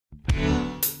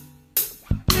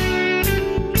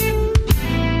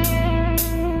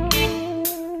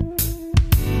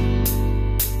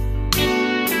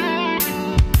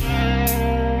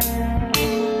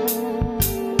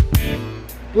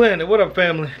Splendid. What up,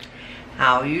 family?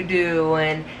 How you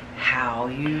doing? How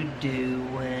you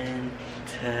doing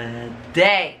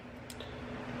today?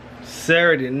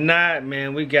 Saturday night,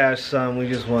 man. We got something we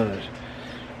just want to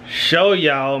show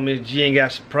y'all. Miss G ain't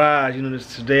got surprised. You know,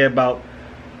 this today about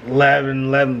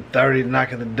 11:30,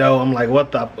 knocking the door. I'm like,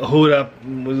 what the hood up?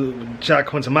 Child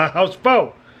coming to my house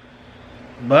for?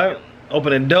 But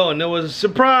open the door and there was a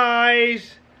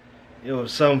surprise. It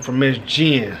was something from Miss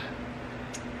Jen.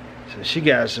 So she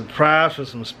got a surprise for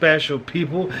some special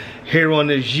people here on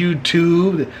this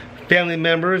YouTube, the family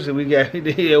members that we got.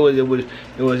 It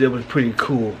was pretty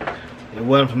cool. It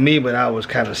wasn't for me, but I was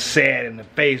kind of sad in the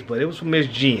face. But it was for Miss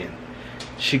Jen.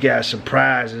 She got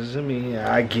surprises. I mean,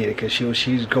 I get it because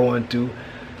she's going through.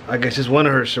 I guess it's one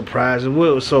of her surprises.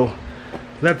 So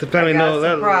let the family know.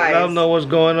 Let them know what's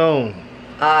going on.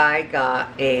 I got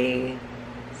a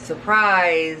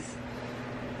surprise.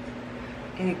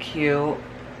 Ain't it cute?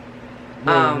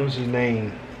 What's his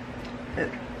name?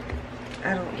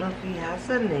 I don't know if he has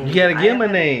a name. You gotta give him a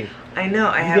name. I know.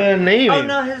 I have. You gotta name him. Oh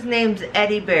no, his name's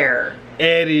Eddie Bear.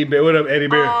 Eddie Bear. What up, Eddie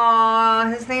Bear? Aw,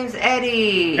 his name's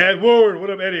Eddie. Edward.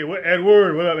 What up, Eddie?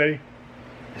 Edward. What up, Eddie?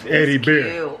 It's Eddie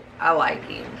Bear. Cute. I like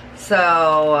him.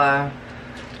 So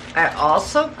I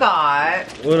also got.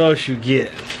 What else you get?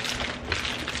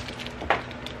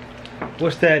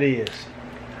 What's that is?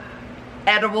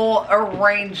 Edible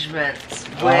arrangements,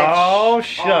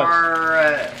 which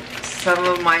are some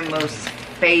of my most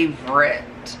favorite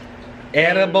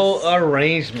edible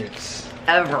arrangements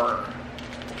ever.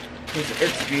 Because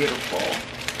it's beautiful.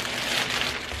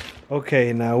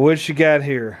 Okay, now what you got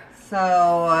here?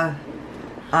 So,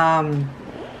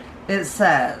 it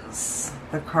says,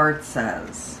 the card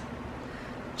says,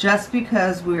 just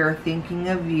because we are thinking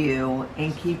of you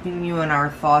and keeping you in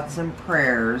our thoughts and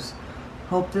prayers,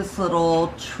 hope this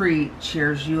little treat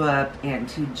cheers you up,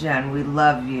 Auntie Jen. We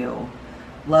love you.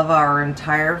 Love our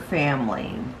entire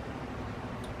family.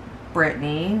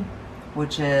 Brittany,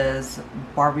 which is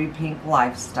Barbie Pink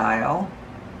Lifestyle.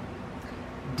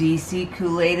 DC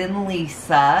Kool-Aid and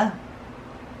Lisa,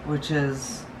 which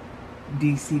is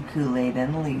DC Kool-Aid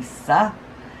and Lisa.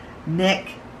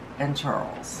 Nick and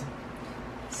Charles.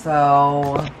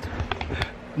 So.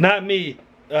 Not me.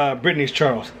 Brittany's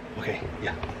Charles. Okay,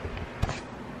 yeah.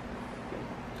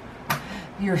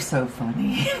 You're so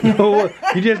funny.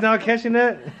 You just now catching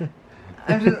that?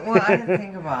 I didn't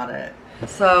think about it.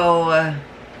 So,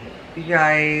 you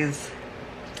guys,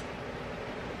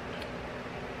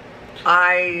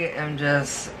 I am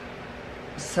just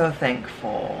so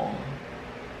thankful.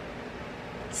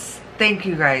 Thank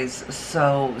you guys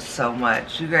so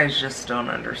much. You guys just don't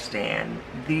understand.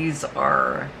 These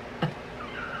are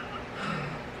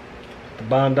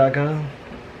thebond.com?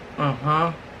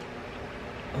 Uh-huh.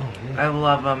 Oh, yeah. I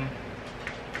love them.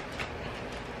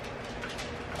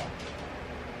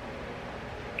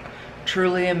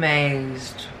 Truly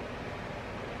amazed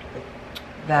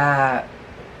that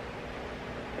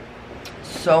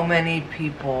so many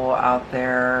people out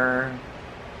there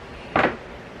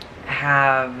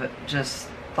have just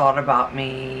thought about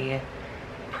me,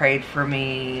 prayed for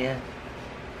me,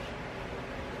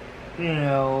 you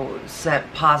know,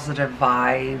 sent positive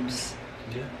vibes.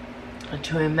 Yeah.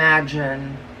 To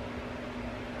imagine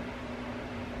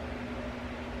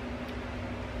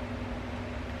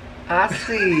I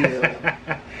see you.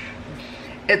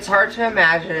 It's hard to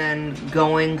imagine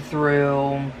going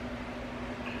through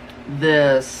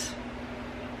this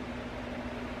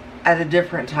at a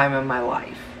different time in my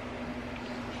life.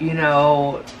 You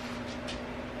know,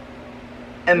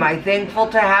 am I thankful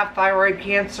to have thyroid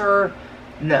cancer?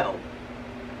 No.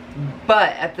 But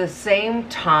at the same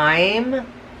time,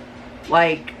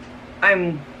 like,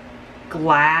 I'm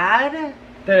glad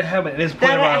that it happened at this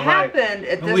point in our life. That it happened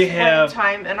at this point in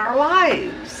time in our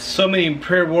lives. So many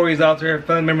prayer warriors out there,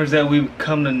 family members that we've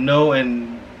come to know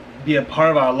and be a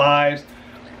part of our lives.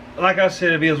 Like I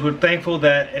said, we're thankful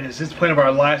that at this point of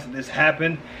our lives that this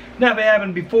happened. Now, if it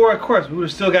happened before, of course, we would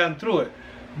have still gotten through it.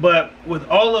 But with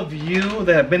all of you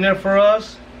that have been there for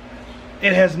us,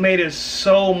 it has made it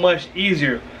so much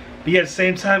easier. But yet at the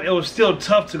same time, it was still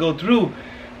tough to go through.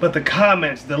 But the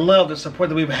comments, the love, the support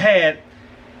that we've had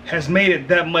has made it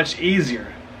that much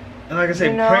easier. And like I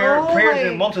said, prayers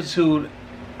in multitude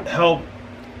help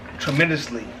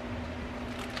tremendously.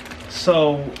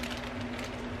 So,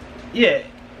 yeah,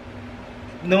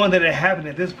 knowing that it happened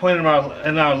at this point in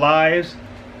our lives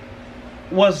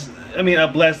was, I mean, a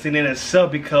blessing in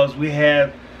itself, because we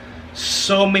have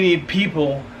so many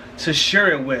people to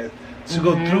share it with, to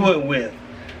go through it with,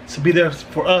 to be there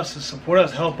for us, to support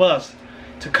us, help us,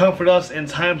 to comfort us in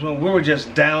times when we were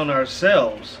just down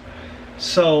ourselves.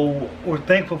 So we're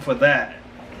thankful for that.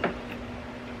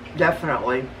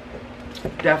 Definitely.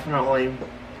 Definitely.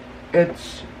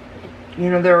 It's, you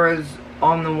know, there was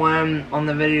on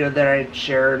the video that I had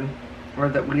shared, or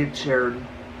that we had shared,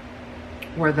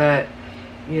 where that,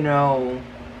 you know,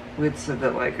 we had said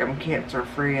that, like, I'm cancer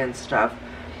free and stuff.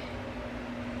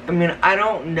 I mean, I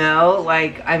don't know,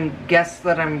 like, I guess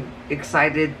that I'm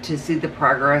excited to see the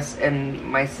progress in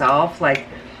myself. Like,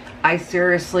 I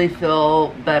seriously feel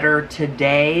better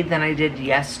today than I did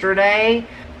yesterday.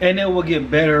 And it will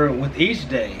get better with each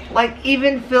day. Like,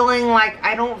 even feeling like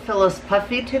I don't feel as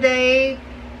puffy today,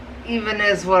 even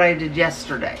as what I did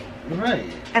yesterday. Right.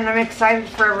 And I'm excited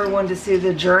for everyone to see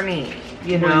the journey,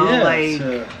 you know, well, yeah, like...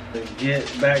 to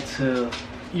get back to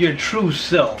your true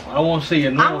self. I won't say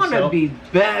your normal self. I want to be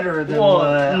better than well,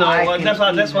 what no, I that's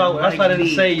why I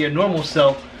didn't say your normal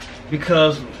self,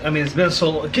 because, I mean, it's been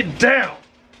so... Get down!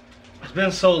 It's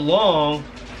been so long...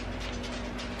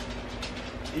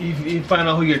 You find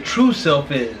out who your true self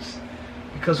is,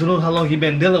 because who knows how long you've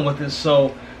been dealing with this.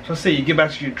 So I say you get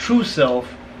back to your true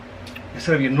self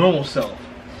instead of your normal self,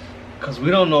 because we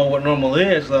don't know what normal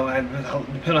is.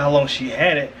 Depending on how long she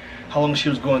had it, how long she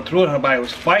was going through it, her body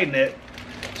was fighting it.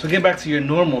 So get back to your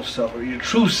normal self, or your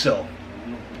true self,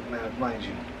 mind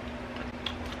you.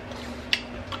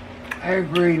 I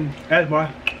agree. That's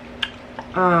Mark.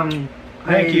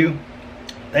 Thank you.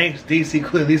 Thanks, DC,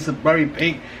 Queen, Lisa, Barbie,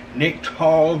 Pink, Nick,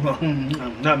 Charles,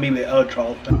 not me, but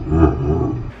Charles.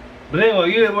 But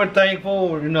anyway, we're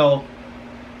thankful, you know,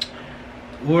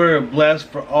 we're blessed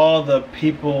for all the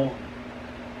people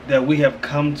that we have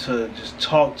come to just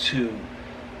talk to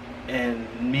and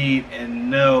meet and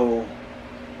know.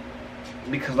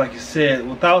 Because like you said,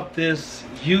 without this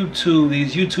YouTube,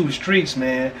 these YouTube streets,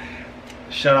 man,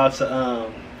 shout out to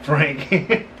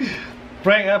Frank.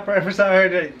 Frank, first time I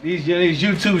heard that, these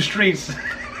YouTube streets.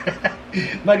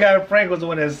 My guy Frank was the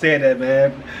one that said that,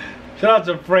 man. Shout out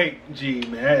to Frank G,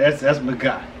 man. That's my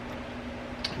guy.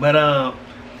 But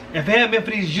if it hadn't been for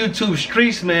these YouTube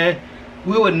streets, man,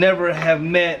 we would never have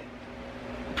met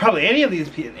probably any of these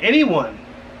people, anyone.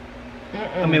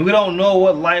 I mean, we don't know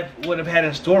what life would have had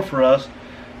in store for us.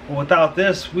 But without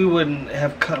this, we wouldn't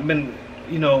have been,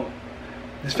 you know,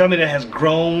 this family that has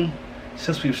grown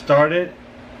since we've started.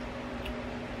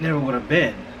 Never would have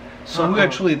been. So we are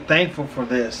truly thankful for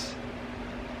this.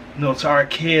 You know, to our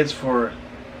kids for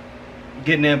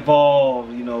getting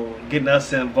involved, you know, getting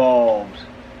us involved.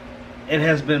 It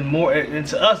has been more, and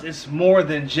to us it's more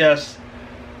than just,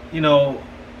 you know,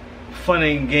 fun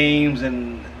and games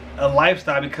and a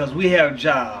lifestyle, because we have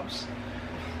jobs.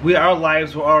 Our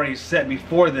lives were already set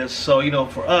before this, so, you know,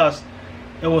 for us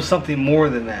it was something more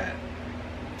than that.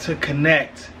 To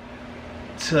connect,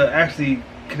 to actually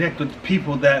connect with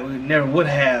people that we never would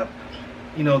have.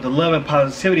 You know, the love and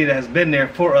positivity that has been there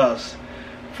for us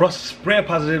to spread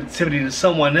positivity to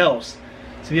someone else,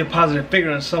 to be a positive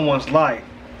figure in someone's life.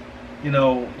 You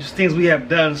know, just things we have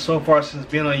done so far since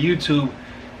being on YouTube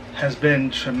has been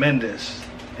tremendous.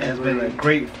 It has been a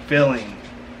great feeling.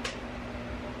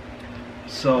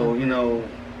 So, you know,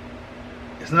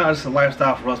 it's not just a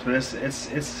lifestyle for us, but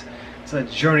it's a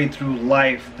journey through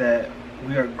life that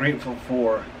we are grateful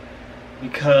for.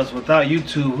 Because without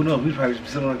YouTube, who knows, we'd probably just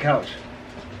be sitting on the couch.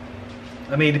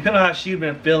 I mean, depending on how she'd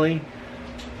been feeling,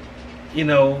 you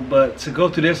know, but to go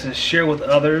through this and share with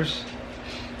others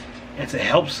and to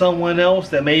help someone else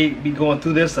that may be going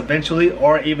through this eventually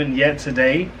or even yet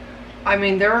today. I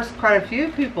mean, there's quite a few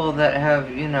people that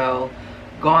have, you know,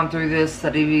 gone through this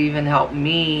that have even helped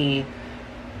me,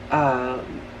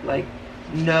 like,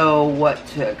 know what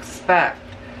to expect.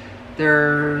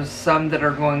 There's some that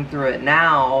are going through it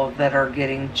now that are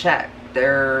getting checked.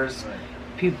 There's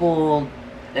people,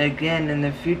 again, in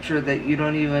the future that you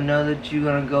don't even know that you're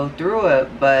going to go through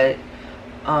it, but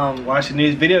watching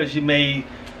these videos, you may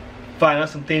find out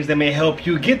some things that may help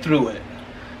you get through it.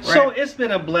 Right. So it's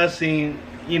been a blessing,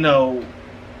 you know,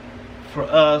 for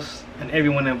us and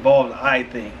everyone involved, I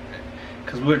think,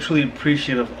 because we're truly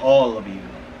appreciative of all of you.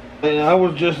 And I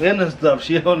was just in this stuff.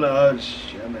 She don't know.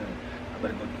 Shit, I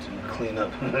better go clean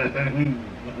up.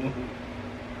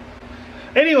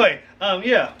 Anyway,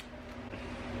 yeah.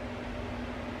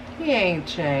 He ain't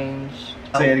changed.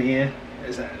 Say it again.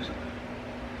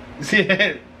 See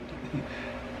it?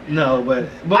 No, but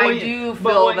I do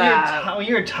feel that when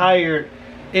you're tired,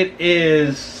 it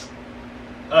is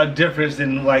a difference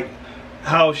in like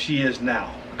how she is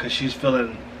now, because she's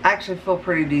feeling. I actually feel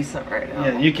pretty decent right now.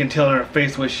 Yeah, you can tell in her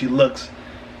face the way she looks.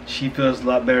 She feels a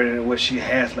lot better than what she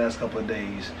has last couple of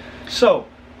days. So,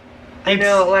 I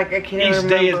know, like I can't each remember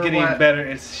day is getting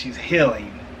better. She's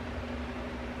healing.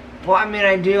 Well, I mean,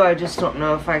 I do. I just don't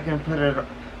know if I can put it.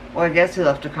 Well, I guess he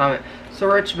left a comment. So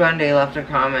Rich Bundy left a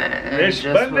comment and Rich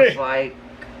just Bundy. was like,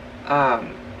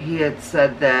 he had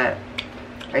said that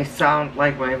I sound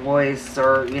like my voice,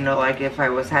 or you know, like if I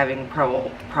was having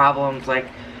problems, like,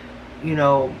 you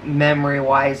know,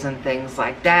 memory-wise and things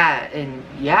like that. And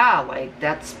yeah, like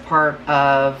that's part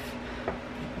of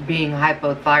being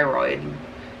hypothyroid.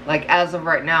 Like as of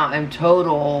right now, I'm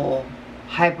total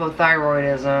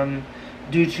hypothyroidism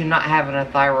due to not having a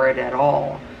thyroid at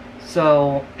all.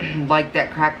 So like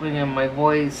that crackling in my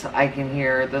voice, I can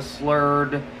hear the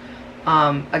slurred.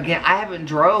 Again, I haven't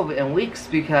drove in weeks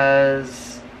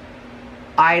because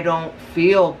I don't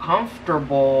feel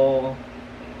comfortable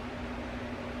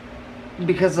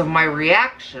because of my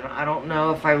reaction. I don't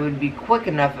know if I would be quick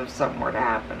enough if something were to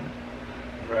happen.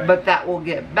 Right. But that will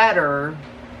get better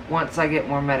once I get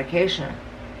more medication.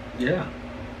 Yeah.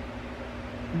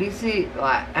 DC,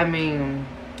 I mean,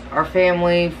 our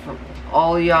family, from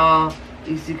all y'all,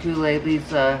 DC Kool-Aid,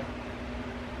 Lisa,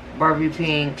 Barbie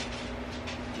Pink,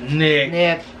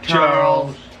 Nick,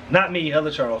 Charles. Not me,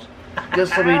 other Charles.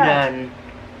 This will be done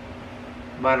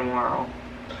by tomorrow.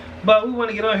 But we want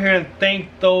to get on here and thank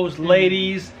those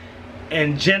ladies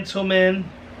and gentlemen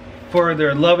for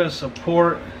their love and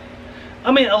support.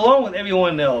 I mean, along with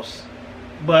everyone else.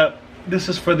 But this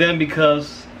is for them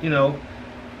because, you know,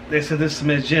 they said this to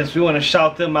Miss Gents. We want to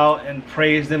shout them out and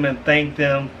praise them and thank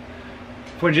them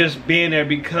for just being there,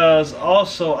 because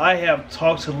also I have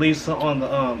talked to Lisa on the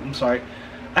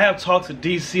I have talked to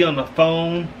DC on the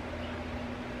phone.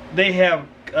 They have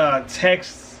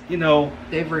texts, you know.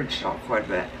 They've reached out quite a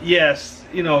bit. Yes,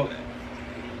 you know,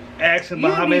 asking You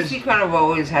about how and many. DC kind of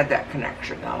always had that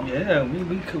connection though. Yeah,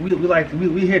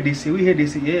 we hear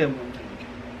DC, yeah.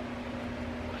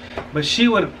 But she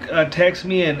would text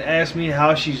me and ask me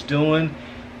how she's doing.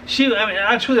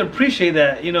 I truly appreciate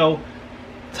that. You know,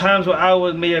 times where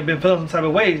I may have been feeling some type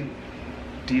of way,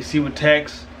 DC would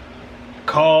text,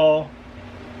 call,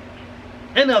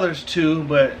 and others too.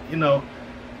 But you know,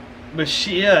 but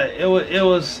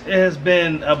it has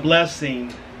been a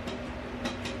blessing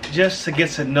just to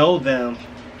get to know them,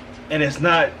 and it's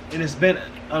been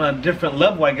on a different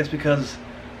level, I guess, because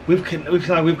I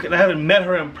haven't met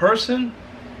her in person,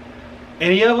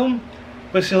 any of them,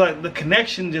 but it's like the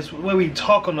connection, just when we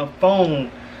talk on the phone,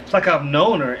 it's like I've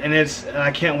known her, and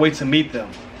I can't wait to meet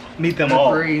them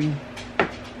all. Agreed.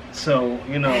 So,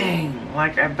 you know, dang,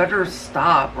 like I better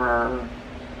stop, or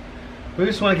we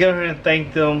just want to get on here and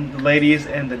thank them, the ladies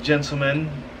and the gentlemen,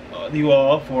 you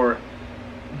all, for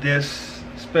this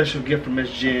special gift from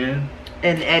Miss Jen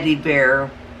and Eddie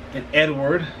Bear and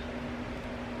Edward.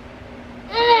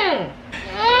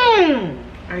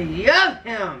 I love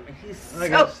him. He's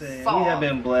Like so I said, soft. we have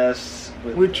been blessed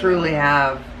with, We truly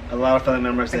have. a lot of family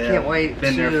members I that can't have wait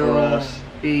been there for to us.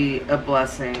 be a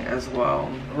blessing as well.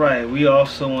 Right. We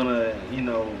also want to, you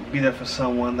know, be there for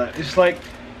someone that it's like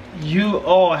you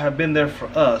all have been there for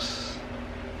us.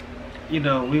 You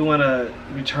know, we want to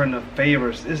return the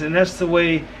favors, and that's the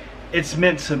way it's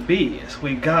meant to be. It's the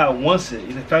way God wants it.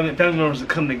 You know, family members to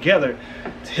come together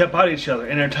to help out each other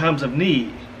in their times of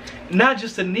need. Not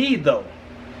just a need though.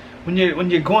 When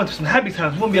you're going through some happy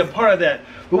times, we want to be a part of that.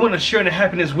 We want to share the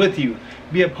happiness with you,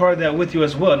 be a part of that with you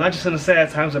as well. Not just in the sad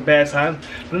times or bad times,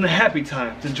 but in the happy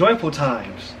times, the joyful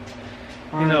times.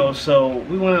 You know, so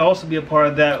we want to also be a part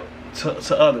of that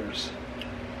to others.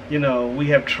 You know, we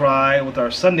have tried with our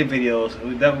Sunday videos,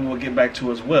 and that we will get back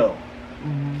to as well.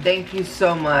 Thank you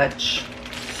so much.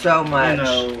 So much. You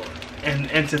know,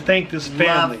 and to thank this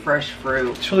family. Love fresh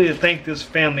fruit. Truly to thank this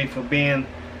family for being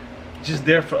just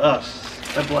there for us.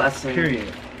 A blessing.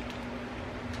 Period.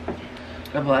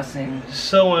 A blessing.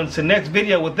 So on to the next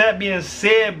video. With that being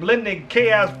said, blended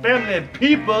chaos family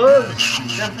people. Don't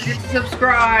forget to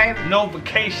subscribe.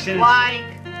 Notifications Like.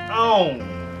 on.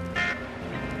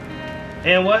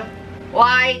 And what?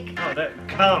 Like. Oh, that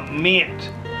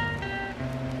comment.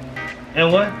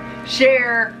 And what?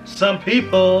 Share. Some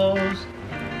people's.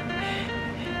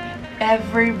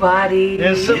 Everybody.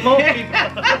 And some more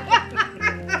people.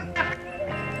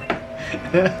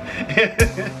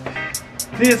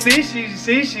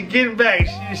 she getting back.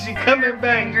 She coming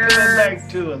back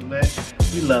to us, man.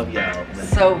 We love y'all, man.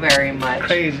 So very much.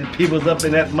 Crazy people's up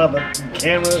in that mother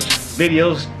camera,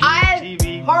 videos,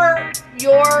 TV. I heart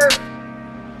your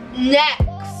necks.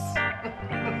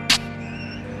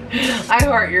 I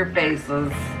heart your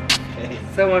faces. Okay.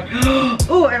 So much.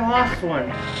 Oh, I lost one.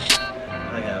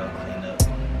 I gotta clean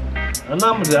up. I'm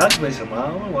not gonna do that. I'll just wait some.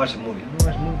 I wanna watch a movie.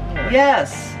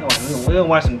 Yes. We don't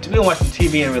watch some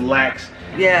TV and relax.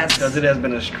 Yes. Because it has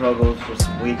been a struggle for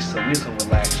some weeks, so we just gonna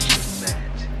relax from that.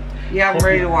 Yeah, I'm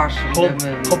ready to watch some good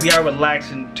movies. Hope y'all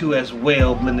relaxing too as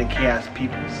well, Blended Chaos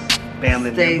peoples,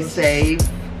 family members. Stay safe.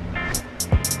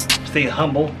 Stay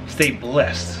humble. Stay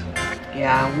blessed.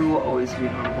 Yeah, we will always be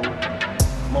humble.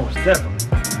 Most definitely.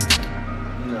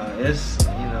 You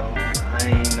know, I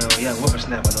ain't no young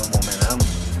whippersnapper no more, man.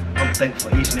 I'm thankful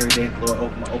for each and every day the Lord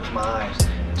opens my eyes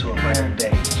to a brighter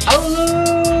day.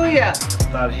 Hallelujah!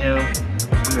 Without Him,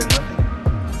 we are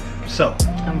nothing. So,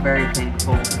 I'm very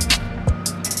thankful.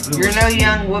 You're no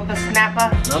young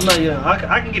whippersnapper? No, I'm not young.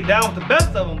 I can get down with the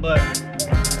best of them, but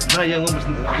I'm not young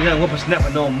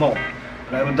whippersnapper no more.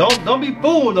 But don't be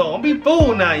fooled though. Don't be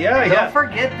fooled now, yeah. Don't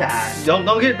forget that.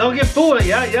 Don't get fooled.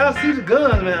 Y'all see the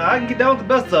guns, man. I can get down with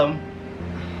the best of them.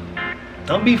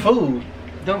 Don't be fooled.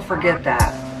 Don't forget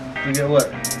that. Forget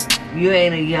what? You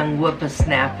ain't a young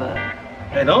whippersnapper.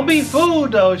 Hey, don't be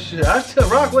fooled though. Shit, I still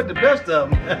rock with the best of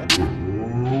them.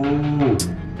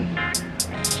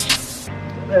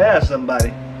 Better ask somebody.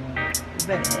 You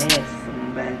better ask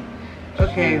somebody.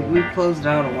 Okay, we closed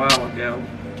out a while ago.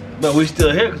 But we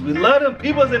still here because we love them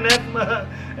peoples in that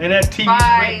TV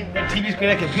screen, that TV screen,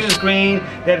 that computer screen,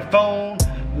 that phone.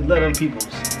 We love them peoples.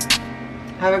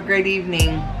 Have a great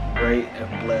evening. Great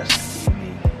and blessed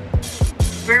evening.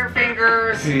 Spirit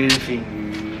fingers. Spirit fingers.